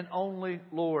one and only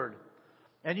Lord.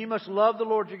 And you must love the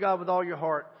Lord your God with all your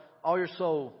heart, all your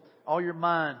soul, all your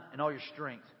mind, and all your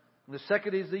strength. And the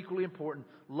second is equally important.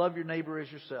 Love your neighbor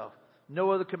as yourself. No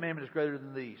other commandment is greater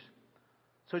than these.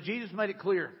 So Jesus made it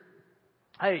clear.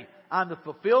 hey, I'm the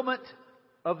fulfillment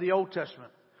of the Old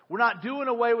Testament. We're not doing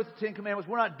away with the Ten Commandments.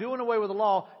 We're not doing away with the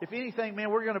law. If anything,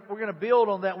 man, we're gonna build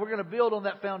on that. We're gonna build on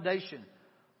that foundation.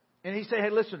 And he said, hey,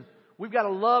 listen, we've got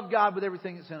to love God with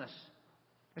everything that's in us.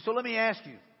 And so let me ask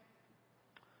you,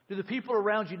 do the people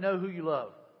around you know who you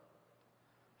love?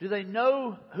 Do they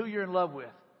know who you're in love with?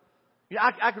 You know,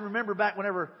 I can remember back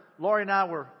whenever Laurie and I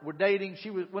were dating. She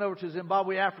went over to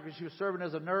Zimbabwe, Africa. She was serving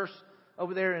as a nurse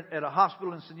over there at a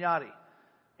hospital in Sinyati.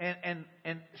 And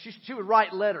she would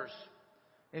write letters.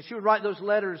 And she would write those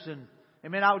letters, and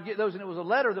man, I would get those, and it was a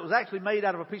letter that was actually made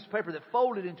out of a piece of paper that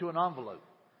folded into an envelope.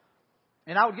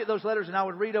 And I would get those letters, and I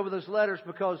would read over those letters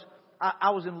because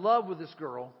I was in love with this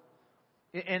girl.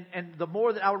 And the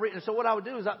more that I would read, and so what I would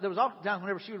do is there was often times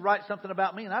whenever she would write something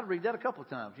about me, and I'd read that a couple of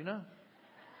times, you know.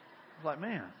 I was like,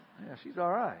 man, yeah, she's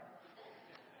all right.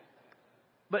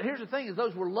 But here's the thing: is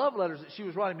those were love letters that she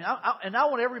was writing me, and I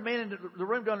want every man in the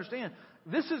room to understand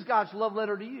this is God's love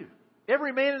letter to you.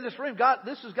 Every man in this room,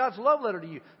 this is God's love letter to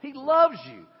you. He loves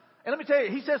you. And let me tell you,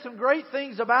 He says some great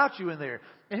things about you in there.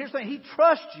 And here's the thing, He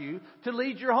trusts you to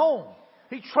lead your home.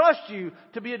 He trusts you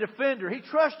to be a defender. He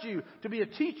trusts you to be a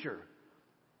teacher.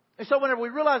 And so whenever we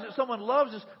realize that someone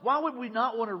loves us, why would we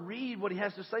not want to read what He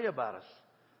has to say about us?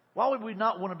 Why would we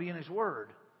not want to be in His Word?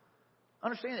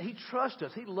 Understand that He trusts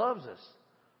us. He loves us.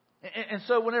 And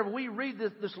so whenever we read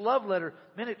this love letter,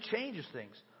 man, it changes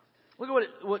things. Look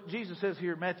at what Jesus says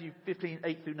here in Matthew 15,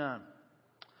 8 through 9.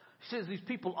 He says, these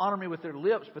people honor me with their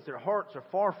lips, but their hearts are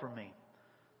far from me.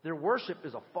 Their worship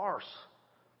is a farce,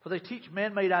 for they teach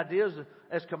man-made ideas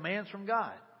as commands from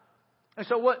God. And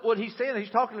so what he's saying,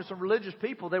 he's talking to some religious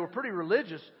people. They were pretty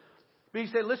religious. But he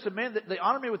said, listen, man, they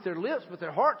honor me with their lips, but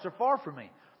their hearts are far from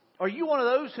me. Are you one of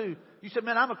those who, you said,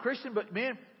 man, I'm a Christian, but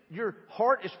man, your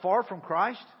heart is far from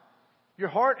Christ? Your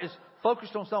heart is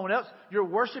focused on someone else. Your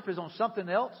worship is on something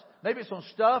else. Maybe it's on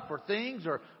stuff or things,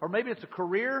 or maybe it's a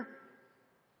career.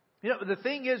 You know, the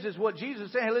thing is what Jesus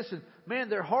is saying, hey, listen, man,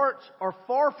 their hearts are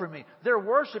far from me. Their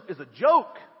worship is a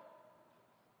joke.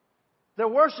 Their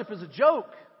worship is a joke.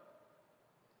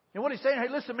 And what He's saying, hey,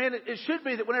 listen, man, it should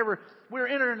be that whenever we're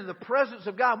entering into the presence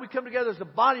of God, we come together as the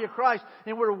body of Christ,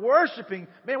 and we're worshiping,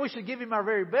 man, we should give Him our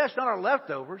very best, not our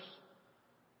leftovers.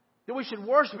 That we should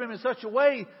worship Him in such a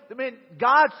way that, man,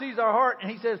 God sees our heart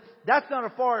and He says, that's not a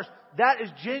farce. That is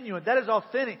genuine. That is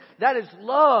authentic. That is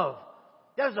love.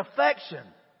 That is affection.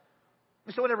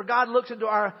 And so whenever God looks into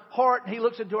our heart and He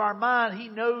looks into our mind, He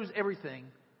knows everything.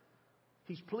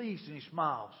 He's pleased and He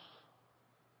smiles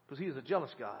because He is a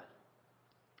jealous God.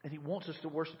 And He wants us to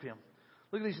worship Him.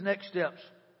 Look at these next steps.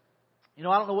 You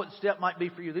know, I don't know what the step might be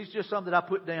for you. These are just some that I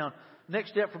put down. Next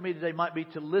step for me today might be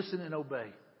to listen and obey.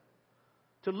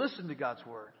 To listen to God's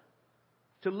Word.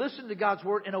 To listen to God's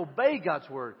Word and obey God's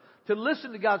Word. To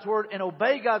listen to God's Word and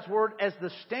obey God's Word as the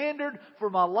standard for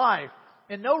my life.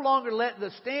 And no longer let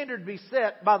the standard be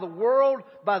set by the world,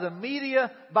 by the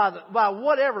media, by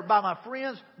whatever, by my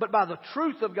friends, but by the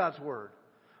truth of God's Word.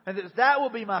 And that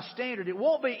will be my standard. It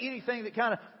won't be anything that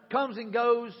kind of comes and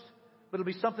goes, but it'll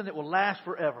be something that will last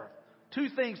forever. Two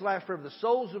things last forever. The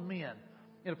souls of men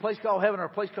in a place called heaven or a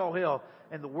place called hell,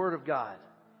 and the Word of God.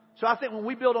 So I think when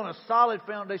we build on a solid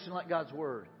foundation like God's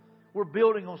Word, we're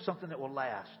building on something that will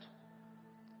last.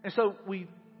 And so we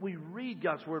read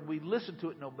God's Word, we listen to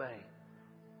it and obey.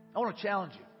 I want to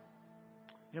challenge you.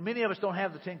 You know, many of us don't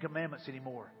have the Ten Commandments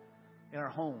anymore in our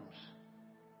homes.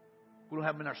 We don't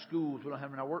have them in our schools. We don't have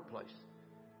them in our workplace.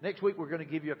 Next week, we're going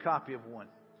to give you a copy of one.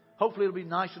 Hopefully, it'll be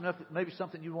nice enough that maybe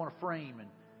something you want to frame and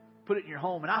put it in your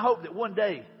home. And I hope that one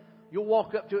day you'll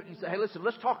walk up to it and you say, hey, listen,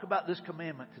 let's talk about this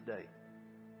commandment today.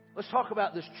 Let's talk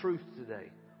about this truth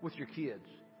today with your kids.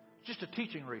 It's just a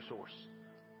teaching resource.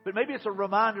 But maybe it's a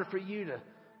reminder for you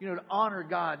to honor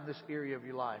God in this area of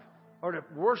your life, or to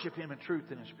worship Him in truth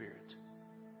and in spirit.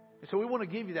 And so we want to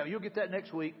give you that. You'll get that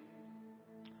next week.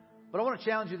 But I want to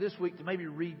challenge you this week to maybe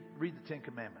read the Ten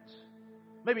Commandments.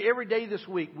 Maybe every day this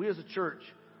week, we as a church,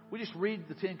 we just read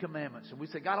the Ten Commandments. And we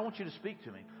say, God, I want you to speak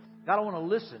to me. God, I want to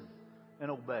listen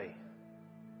and obey.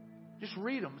 Just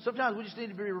read them. Sometimes we just need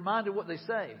to be reminded of what they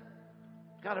say.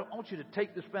 God, I want you to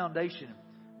take this foundation.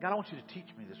 God, I want you to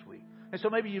teach me this week. And so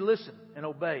maybe you listen and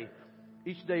obey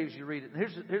each day as you read it.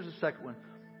 And here's the second one.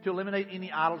 To eliminate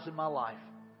any idols in my life.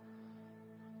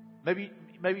 Maybe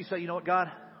you say, you know what,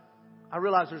 God, I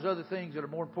realize there's other things that are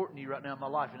more important to you right now in my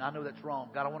life, and I know that's wrong.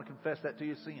 God, I want to confess that to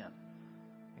you as sin.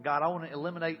 And God, I want to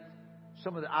eliminate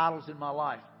some of the idols in my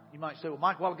life. You might say, well,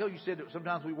 Mike, a while ago you said that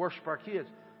sometimes we worship our kids.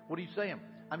 What are you saying?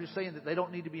 I'm just saying that they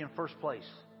don't need to be in first place.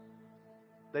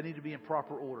 They need to be in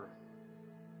proper order.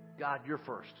 God, you're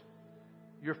first.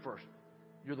 You're first.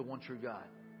 You're the one true God.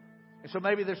 And so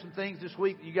maybe there's some things this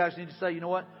week that you guys need to say, you know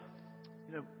what?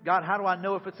 God, how do I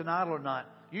know if it's an idol or not?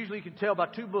 Usually you can tell by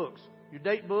 2 books, your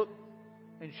date book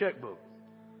and your checkbook.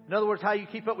 In other words, how you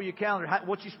keep up with your calendar,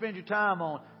 what you spend your time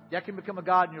on, that can become a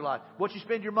God in your life. What you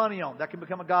spend your money on, that can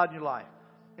become a God in your life.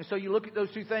 And so you look at those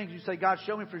 2 things, you say, God,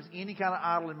 show me if there's any kind of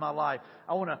idol in my life.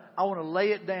 I want to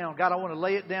lay it down. God, I want to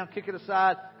lay it down, kick it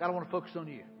aside. God, I want to focus on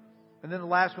you. And then the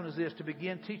last one is this, to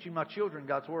begin teaching my children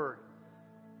God's Word.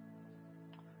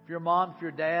 If you're a mom, if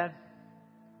you're a dad,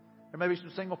 there may be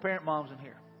some single parent moms in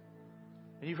here.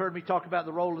 And you've heard me talk about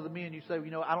the role of the men. You say,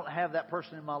 I don't have that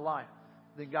person in my life.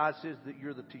 Then God says that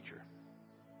you're the teacher.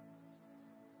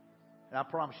 And I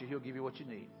promise you, He'll give you what you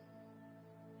need.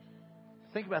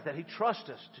 Think about that. He trusts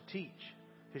us to teach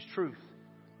His truth.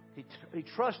 He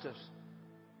trusts us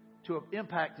to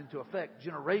impact and to affect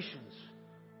generations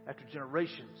after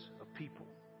generations of people,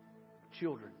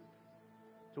 children.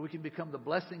 So we can become the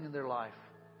blessing in their life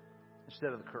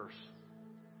instead of the curse.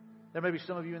 There may be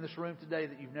some of you in this room today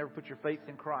that you've never put your faith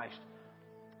in Christ.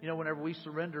 Whenever we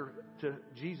surrender to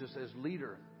Jesus as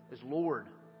leader, as Lord,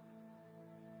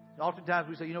 oftentimes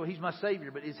we say, He's my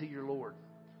Savior, but is He your Lord?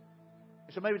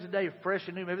 And so maybe today, fresh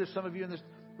and new, maybe there's some of you in this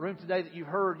room today that you've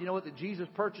heard, that Jesus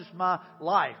purchased my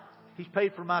life. He's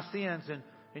paid for my sins,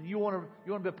 and you want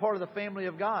to be a part of the family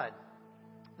of God.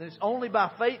 Then it's only by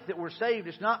faith that we're saved.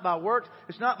 It's not by works.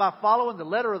 It's not by following the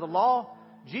letter of the law.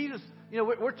 Jesus,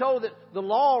 we're told that the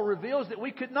law reveals that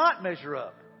we could not measure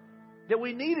up, that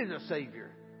we needed a Savior,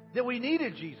 that we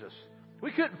needed Jesus.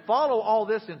 We couldn't follow all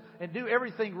this and do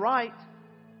everything right.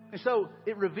 And so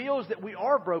it reveals that we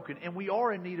are broken and we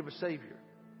are in need of a Savior.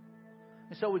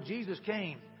 And so when Jesus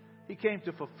came, He came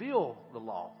to fulfill the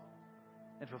law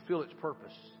and fulfill its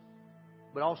purpose,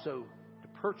 but also to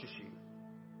purchase you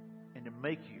and to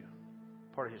make you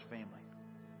part of His family.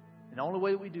 And the only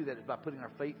way that we do that is by putting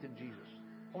our faith in Jesus.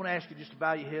 I want to ask you just to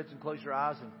bow your heads and close your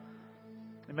eyes.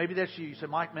 And maybe that's you. You say,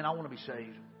 Mike, man, I want to be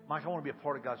saved. Mike, I want to be a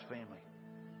part of God's family.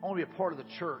 I want to be a part of the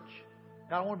church.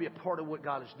 God, I want to be a part of what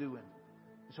God is doing.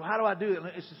 And so how do I do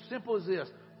it? It's as simple as this.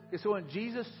 It's so in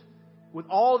Jesus, with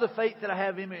all the faith that I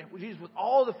have in me, Jesus, with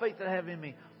all the faith that I have in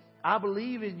me, I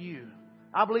believe in you.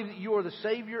 I believe that you are the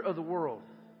Savior of the world.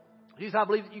 Jesus, I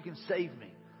believe that you can save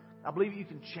me. I believe that you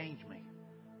can change me.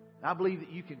 I believe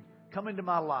that you can come into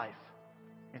my life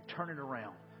and turn it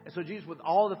around. And so, Jesus, with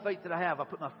all the faith that I have, I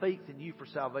put my faith in you for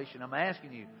salvation. I'm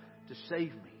asking you to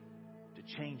save me,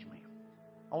 to change me.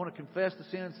 I want to confess the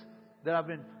sins that I've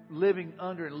been living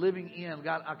under and living in.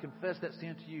 God, I confess that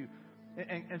sin to you.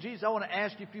 And Jesus, I want to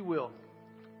ask you, if you will,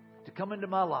 to come into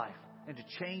my life and to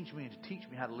change me and to teach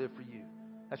me how to live for you.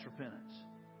 That's repentance.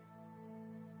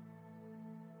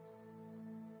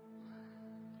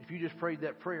 If you just prayed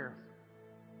that prayer,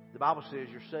 the Bible says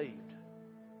you're saved.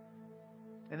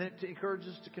 And then it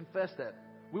encourages us to confess that.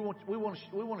 We want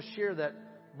to share that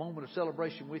moment of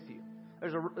celebration with you.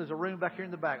 There's a room back here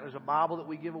in the back. There's a Bible that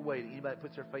we give away to anybody that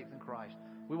puts their faith in Christ.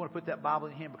 We want to put that Bible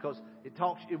in your hand because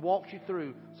it walks you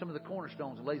through some of the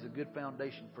cornerstones and lays a good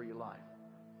foundation for your life.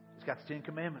 It's got the 10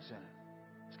 Commandments in it.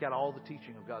 It's got all the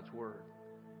teaching of God's Word.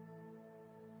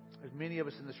 There's many of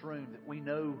us in this room that we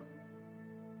know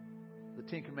the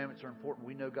 10 Commandments are important.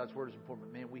 We know God's Word is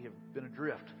important. But man, we have been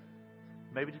adrift.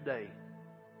 Maybe today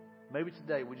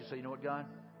we just say, you know what, God?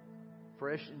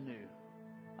 Fresh and new,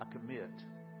 I commit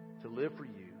to live for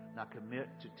you, and I commit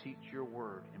to teach your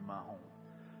Word in my home.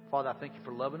 Father, I thank you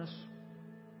for loving us.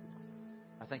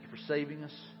 I thank you for saving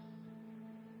us.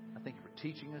 I thank you for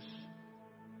teaching us.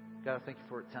 God, I thank you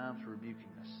for at times rebuking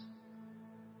us.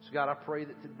 So God, I pray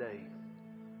that today,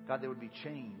 God, there would be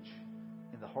change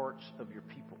in the hearts of your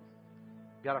people.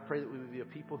 God, I pray that we would be a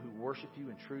people who worship you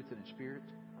in truth and in spirit.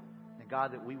 And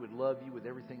God, that we would love you with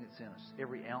everything that's in us,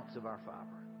 every ounce of our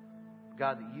fiber.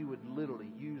 God, that you would literally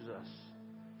use us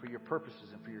for your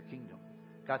purposes and for your kingdom.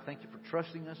 God, thank you for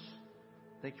trusting us.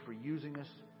 Thank you for using us.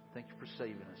 Thank you for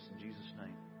saving us. In Jesus'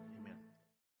 name.